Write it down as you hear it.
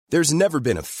There's never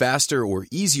been a faster or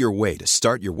easier way to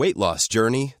start your weight loss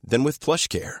journey than with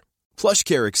PlushCare.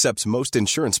 PlushCare accepts most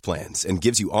insurance plans and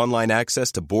gives you online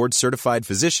access to board-certified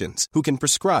physicians who can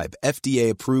prescribe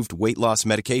FDA-approved weight loss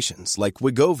medications like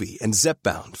Wegovy and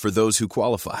Zepbound for those who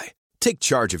qualify. Take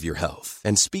charge of your health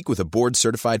and speak with a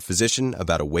board-certified physician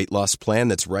about a weight loss plan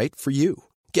that's right for you.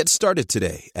 Get started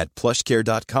today at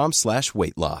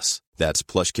plushcare.com/weight loss. That's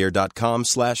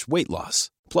plushcare.com/weight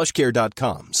loss.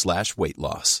 plushcare.com/weight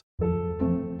loss.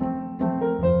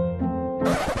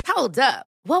 Hold up.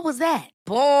 What was that?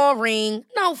 Boring.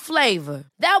 No flavor.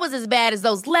 That was as bad as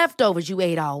those leftovers you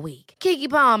ate all week. Keke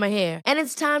Palmer here. And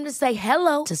it's time to say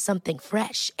hello to something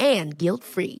fresh and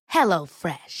guilt-free. Hello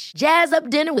Fresh. Jazz up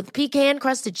dinner with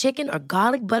pecan-crusted chicken or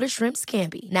garlic butter shrimp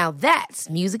scampi. Now that's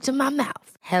music to my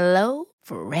mouth. Hello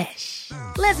Fresh.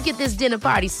 Let's get this dinner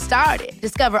party started.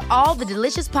 Discover all the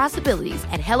delicious possibilities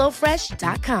at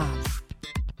hellofresh.com.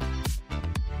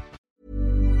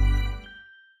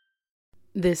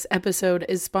 This episode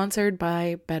is sponsored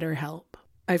by BetterHelp.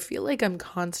 I feel like I'm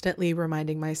constantly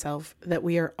reminding myself that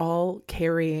we are all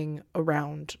carrying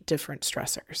around different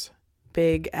stressors,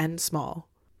 big and small.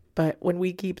 But when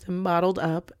we keep them bottled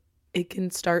up, it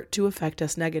can start to affect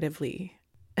us negatively.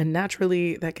 And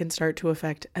naturally, that can start to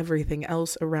affect everything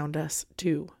else around us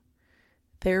too.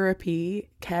 Therapy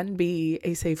can be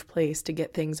a safe place to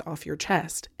get things off your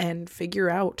chest and figure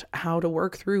out how to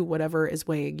work through whatever is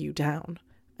weighing you down.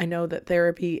 I know that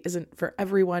therapy isn't for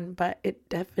everyone, but it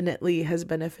definitely has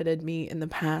benefited me in the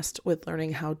past with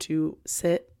learning how to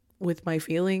sit with my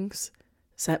feelings,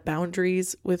 set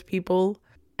boundaries with people,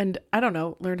 and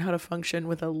learn how to function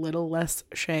with a little less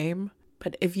shame.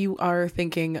 But if you are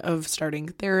thinking of starting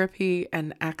therapy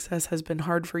and access has been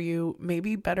hard for you,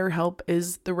 maybe BetterHelp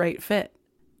is the right fit.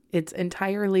 It's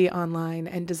entirely online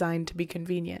and designed to be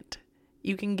convenient.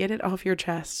 You can get it off your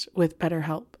chest with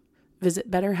BetterHelp. Visit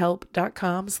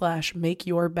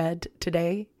betterhelp.com/makeyourbed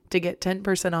today to get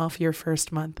 10% off your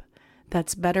first month.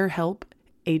 That's BetterHelp,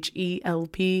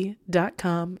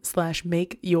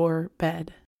 HELP.com/makeyourbed.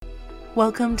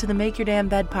 Welcome to the Make Your Damn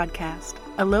Bed podcast,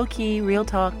 a low-key,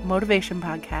 real-talk motivation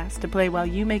podcast to play while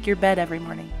you make your bed every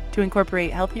morning to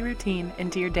incorporate healthy routine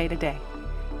into your day-to-day,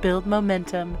 build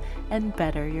momentum, and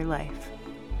better your life.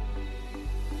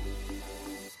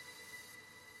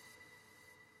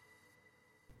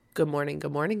 Good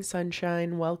morning,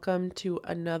 sunshine. Welcome to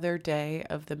another day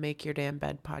of the Make Your Damn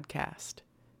Bed podcast.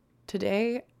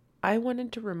 Today, I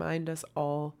wanted to remind us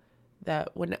all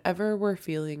that whenever we're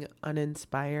feeling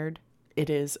uninspired, it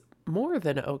is more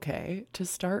than okay to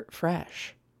start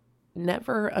fresh.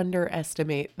 Never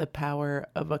underestimate the power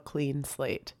of a clean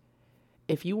slate.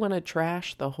 If you want to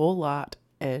trash the whole lot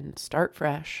and start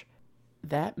fresh,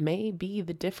 that may be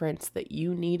the difference that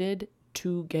you needed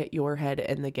to get your head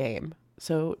in the game.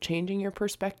 So changing your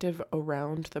perspective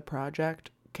around the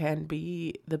project can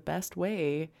be the best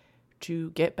way to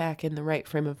get back in the right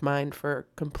frame of mind for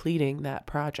completing that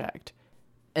project.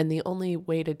 And the only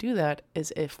way to do that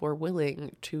is if we're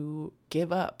willing to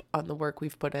give up on the work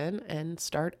we've put in and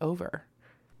start over.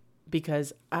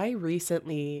 Because I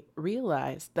recently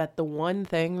realized that the one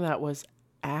thing that was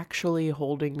actually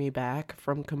holding me back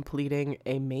from completing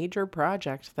a major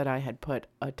project that I had put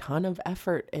a ton of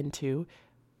effort into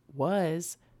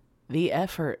was the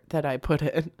effort that I put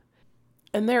in.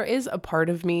 And there is a part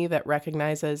of me that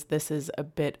recognizes this is a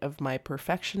bit of my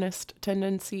perfectionist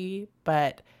tendency,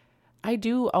 but I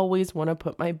do always want to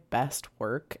put my best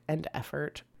work and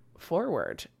effort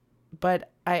forward.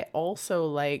 But I also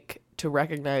like to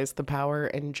recognize the power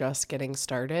in just getting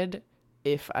started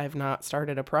if I've not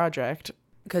started a project.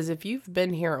 Because if you've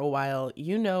been here a while,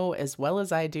 you know as well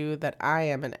as I do that I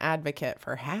am an advocate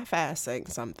for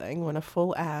half-assing something when a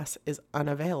full ass is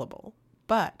unavailable.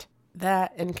 But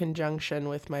that, in conjunction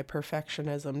with my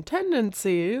perfectionism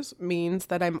tendencies, means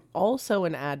that I'm also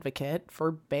an advocate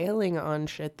for bailing on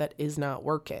shit that is not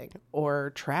working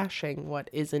or trashing what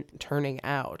isn't turning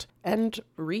out and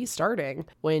restarting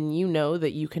when you know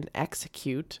that you can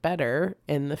execute better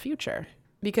in the future.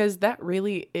 Because that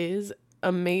really is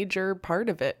a major part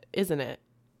of it, isn't it?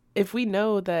 If we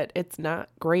know that it's not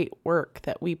great work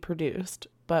that we produced,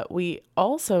 but we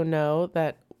also know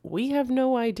that we have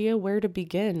no idea where to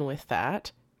begin with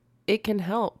that, it can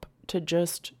help to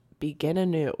just begin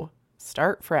anew,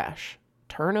 start fresh,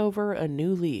 turn over a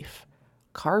new leaf,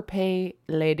 carpe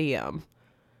diem.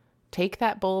 Take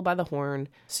that bull by the horn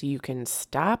so you can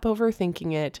stop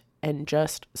overthinking it and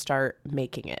just start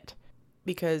making it.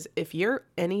 Because if you're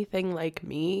anything like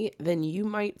me, then you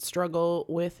might struggle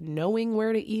with knowing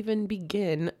where to even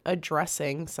begin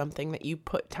addressing something that you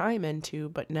put time into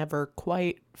but never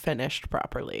quite finished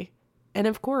properly. And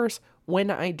of course,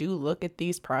 when I do look at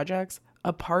these projects,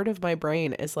 a part of my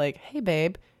brain is like, hey,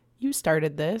 babe, you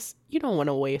started this. You don't want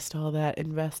to waste all that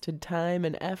invested time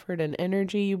and effort and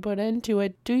energy you put into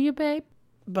it, do you, babe?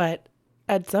 But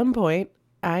at some point,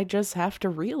 I just have to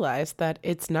realize that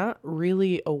it's not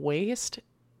really a waste,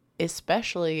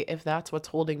 especially if that's what's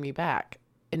holding me back.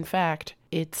 In fact,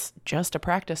 it's just a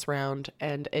practice round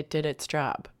and it did its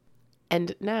job.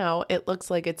 And now it looks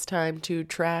like it's time to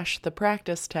trash the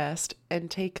practice test and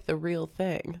take the real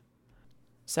thing.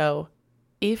 So,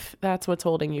 if that's what's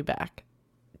holding you back,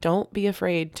 don't be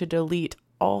afraid to delete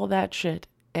all that shit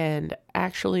and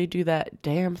actually do that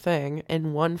damn thing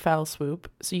in one foul swoop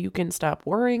so you can stop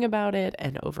worrying about it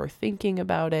and overthinking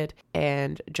about it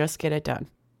and just get it done.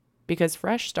 Because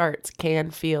fresh starts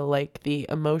can feel like the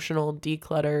emotional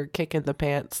declutter kick in the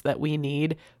pants that we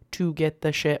need to get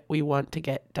the shit we want to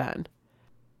get done.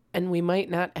 And we might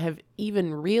not have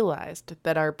even realized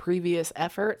that our previous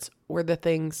efforts were the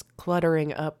things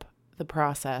cluttering up the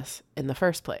process in the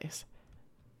first place.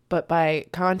 But by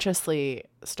consciously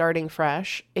starting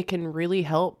fresh, it can really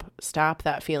help stop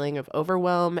that feeling of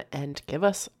overwhelm and give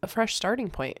us a fresh starting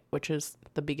point, which is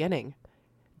the beginning.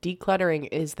 Decluttering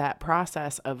is that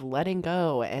process of letting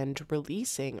go and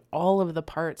releasing all of the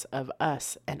parts of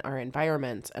us and our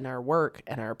environments and our work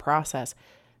and our process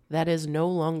that is no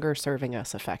longer serving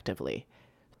us effectively.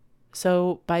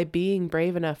 So by being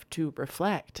brave enough to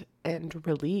reflect and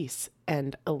release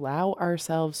and allow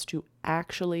ourselves to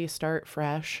actually start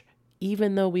fresh,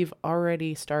 even though we've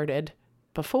already started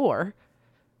before,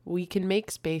 we can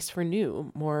make space for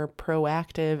new, more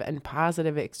proactive and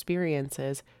positive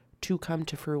experiences to come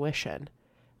to fruition.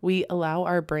 We allow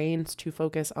our brains to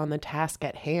focus on the task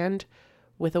at hand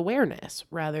with awareness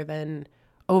rather than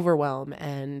overwhelm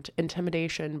and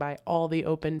intimidation by all the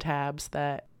open tabs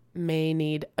that may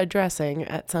need addressing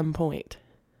at some point.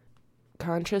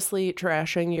 Consciously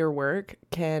trashing your work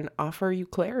can offer you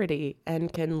clarity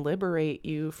and can liberate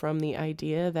you from the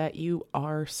idea that you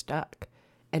are stuck.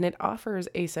 And it offers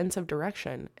a sense of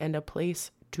direction and a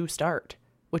place to start,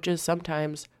 which is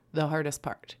sometimes the hardest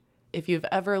part. If you've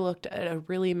ever looked at a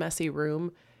really messy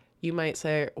room, you might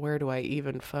say, where do I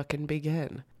even fucking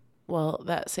begin? Well,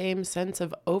 that same sense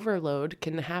of overload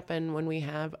can happen when we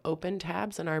have open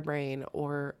tabs in our brain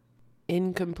or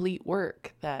incomplete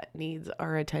work that needs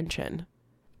our attention.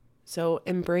 So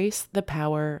embrace the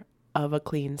power of a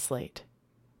clean slate,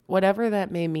 whatever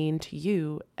that may mean to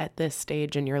you at this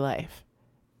stage in your life.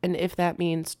 And if that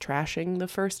means trashing the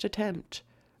first attempt,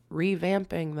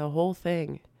 revamping the whole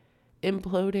thing,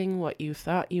 imploding what you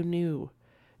thought you knew,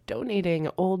 donating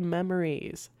old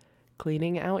memories,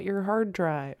 cleaning out your hard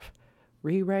drive,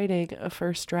 rewriting a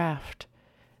first draft,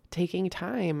 taking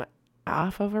time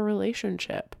off of a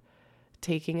relationship,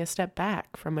 taking a step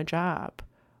back from a job,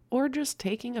 or just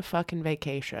taking a fucking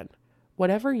vacation.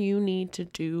 Whatever you need to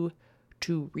do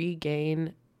to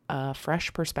regain a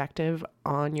fresh perspective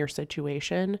on your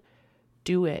situation,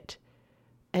 do it.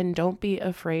 And don't be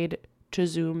afraid to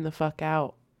zoom the fuck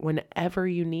out whenever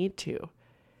you need to.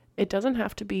 It doesn't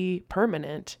have to be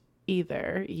permanent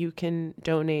either. You can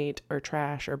donate or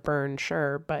trash or burn,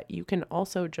 sure, but you can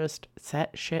also just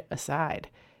set shit aside,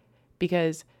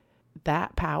 because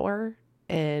that power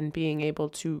and being able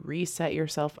to reset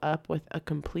yourself up with a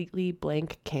completely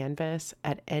blank canvas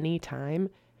at any time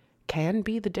can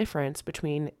be the difference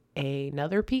between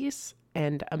another piece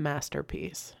and a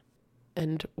masterpiece.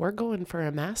 And we're going for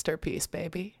a masterpiece,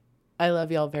 baby. I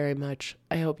love y'all very much.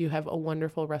 I hope you have a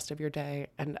wonderful rest of your day,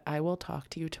 and I will talk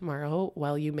to you tomorrow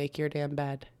while you make your damn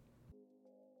bed.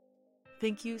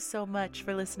 Thank you so much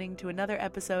for listening to another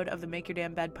episode of the Make Your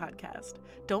Damn Bed podcast.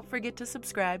 Don't forget to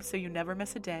subscribe so you never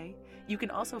miss a day. You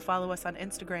can also follow us on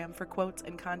Instagram for quotes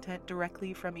and content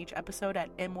directly from each episode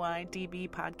at MYDB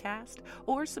Podcast,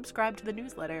 or subscribe to the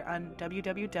newsletter on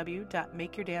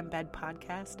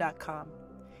www.makeyourdamnbedpodcast.com.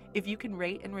 If you can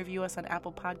rate and review us on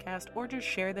Apple Podcast, or just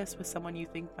share this with someone you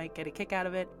think might get a kick out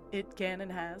of it, it can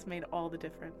and has made all the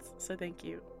difference. So thank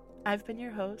you. I've been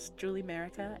your host, Julie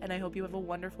Merica, and I hope you have a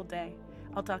wonderful day.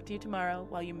 I'll talk to you tomorrow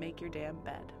while you make your damn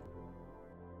bed.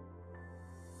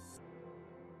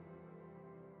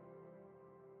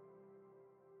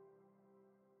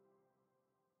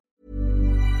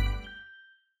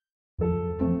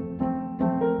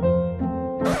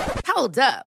 Hold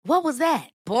up. What was that?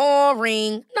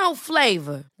 Boring. No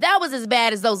flavor. That was as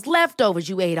bad as those leftovers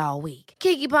you ate all week.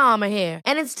 Keke Palmer here,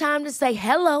 and it's time to say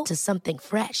hello to something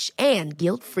fresh and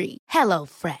guilt-free.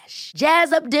 HelloFresh.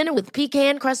 Jazz up dinner with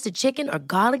pecan-crusted chicken or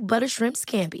garlic butter shrimp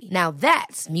scampi. Now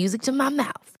that's music to my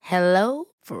mouth.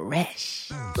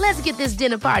 HelloFresh. Let's get this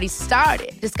dinner party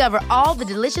started. Discover all the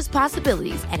delicious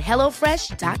possibilities at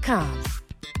HelloFresh.com.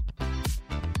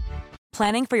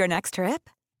 Planning for your next trip?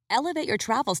 Elevate your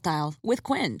travel style with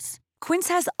Quince. Quince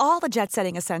has all the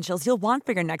jet-setting essentials you'll want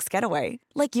for your next getaway,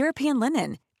 like European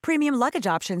linen, premium luggage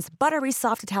options, buttery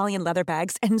soft Italian leather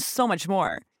bags, and so much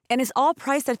more. And is all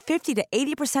priced at 50 to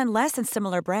 80% less than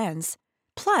similar brands.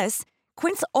 Plus,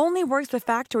 Quince only works with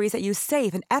factories that use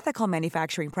safe and ethical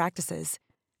manufacturing practices.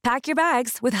 Pack your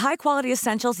bags with high-quality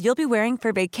essentials you'll be wearing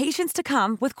for vacations to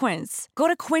come with Quince. Go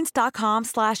to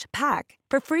quince.com/pack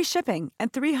for free shipping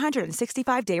and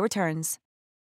 365-day returns.